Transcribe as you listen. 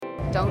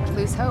don't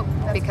lose hope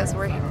because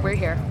we're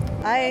here.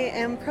 I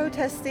am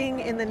protesting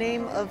in the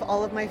name of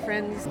all of my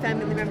friends,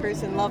 family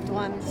members, and loved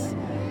ones,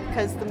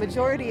 because the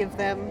majority of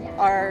them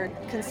are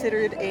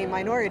considered a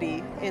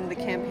minority in the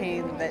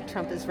campaign that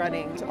Trump is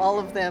running. All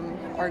of them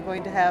are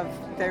going to have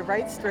their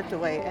rights stripped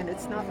away, and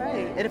it's not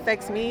right. It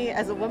affects me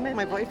as a woman,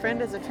 my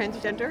boyfriend as a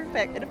transgender.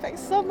 It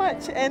affects so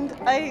much, and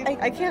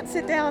I can't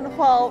sit down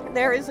while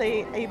there is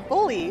a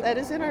bully that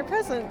is in our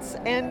presence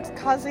and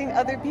causing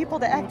other people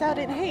to act out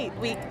in hate.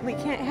 We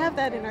can't have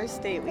that in our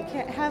state. We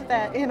can't have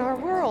that in our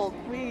world.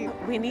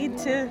 We need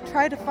to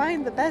try to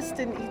find the best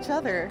in each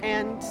other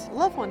and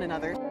love one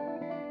another.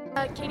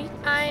 Katie,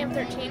 I am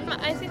 13.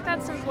 I think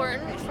that's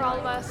important for all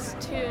of us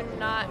to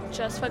not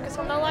just focus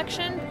on the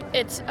election.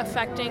 It's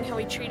affecting how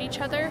we treat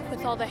each other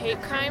with all the hate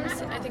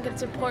crimes. I think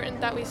it's important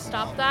that we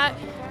stop that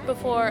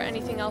before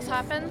anything else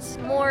happens.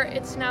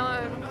 It's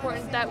now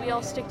important that we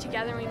all stick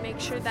together and we make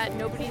sure that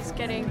nobody's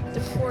getting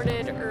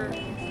deported or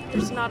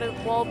there's not a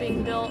wall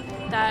being built,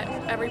 that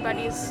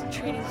everybody's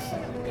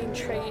being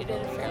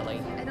treated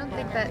fairly. I don't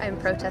think that I'm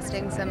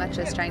protesting so much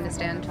as trying to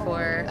stand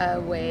for a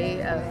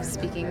way of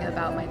speaking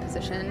about my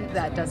position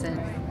that doesn't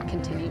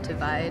continue to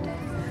divide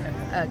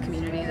a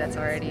community that's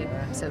already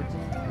so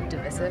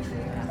divisive.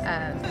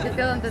 I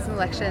feel in this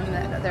election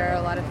that there are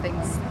a lot of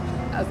things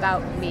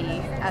about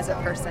me as a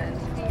person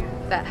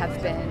that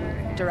have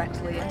been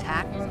directly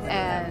attacked,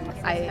 and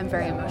I am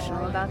very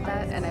emotional about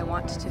that, and I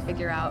want to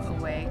figure out a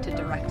way to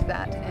direct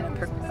that in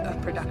a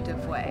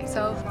productive way.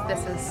 So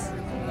this is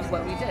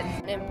what we did.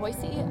 In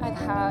Boise, I've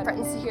had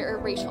friends hear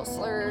racial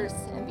slurs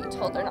and be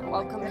told they're not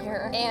welcome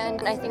here.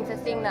 And I think the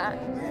thing that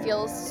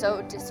feels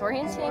so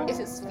disorienting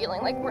is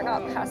feeling like we're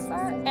not past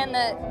that, and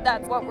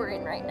that's what we're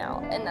in right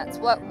now, and that's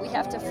what we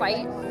have to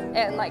fight.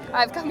 And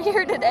I've come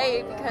here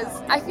today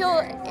because I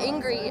feel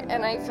angry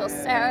and I feel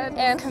sad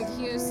and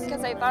confused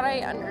because I thought I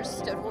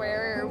understood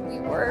where we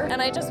were,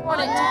 and I just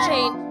want it to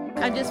change.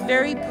 I'm just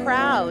very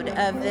proud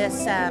of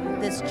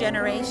this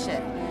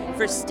generation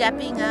for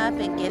stepping up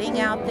and getting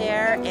out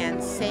there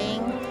and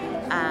saying,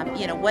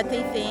 what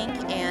they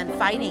think and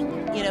fighting,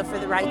 for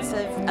the rights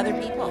of other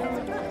people.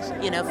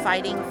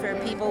 Fighting for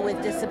people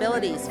with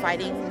disabilities,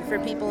 fighting for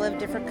people of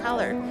different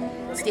color,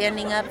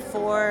 standing up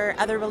for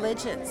other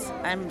religions.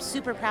 I'm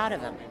super proud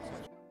of them.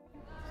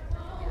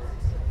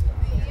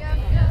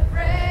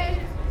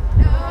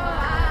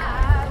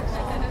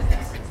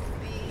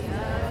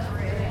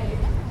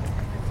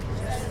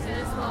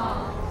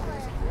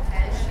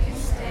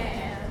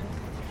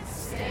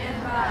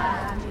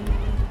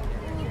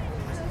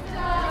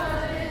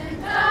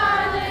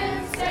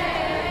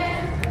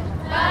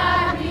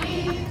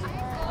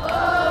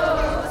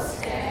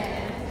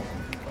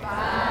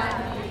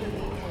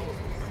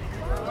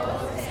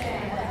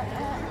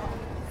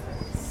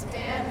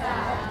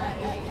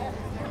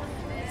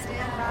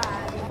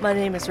 My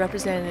name is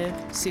Representative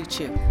Sue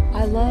Chu.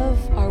 I love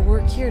our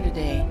work here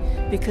today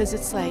because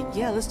it's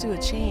let's do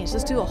a change.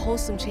 Let's do a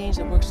wholesome change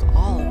that works for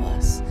all of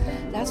us.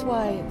 That's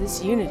why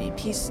this unity,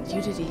 peace,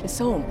 unity is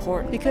so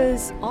important,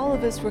 because all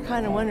of us were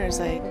kind of wondering,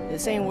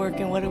 this ain't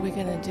working, what are we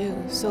going to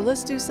do? So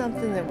let's do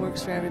something that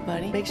works for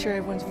everybody, make sure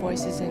everyone's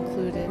voice is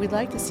included. We'd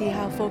like to see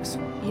how folks,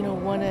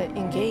 want to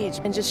engage,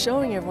 and just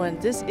showing everyone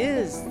this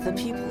is the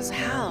people's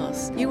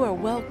house. You are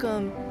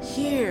welcome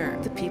here,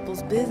 the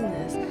people's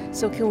business.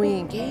 So can we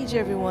engage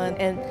everyone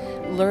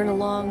and learn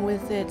along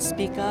with it,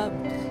 speak up,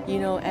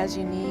 as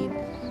you need.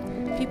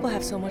 People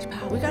have so much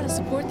power. We got to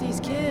support these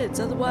kids,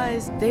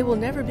 otherwise they will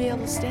never be able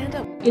to stand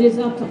up. It is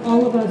up to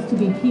all of us to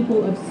be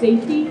people of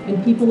safety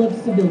and people of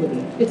civility.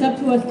 It's up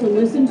to us to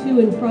listen to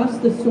and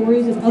trust the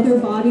stories of other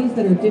bodies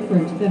that are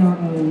different than our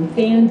own,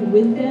 stand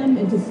with them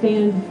and to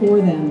stand for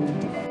them.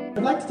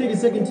 I'd like to take a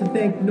second to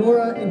thank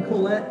Nora and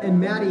Colette and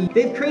Maddie.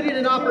 They've created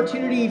an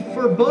opportunity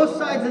for both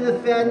sides of the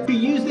fence to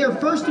use their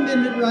First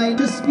Amendment right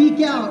to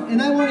speak out.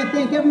 And I want to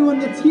thank everyone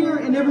that's here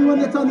and everyone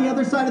that's on the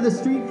other side of the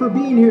street for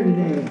being here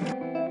today.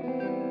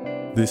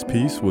 This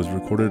piece was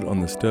recorded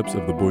on the steps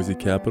of the Boise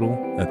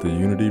Capitol at the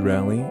Unity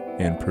Rally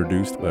and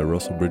produced by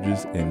Russell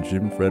Bridges and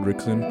Jim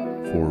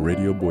Fredricksen for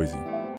Radio Boise.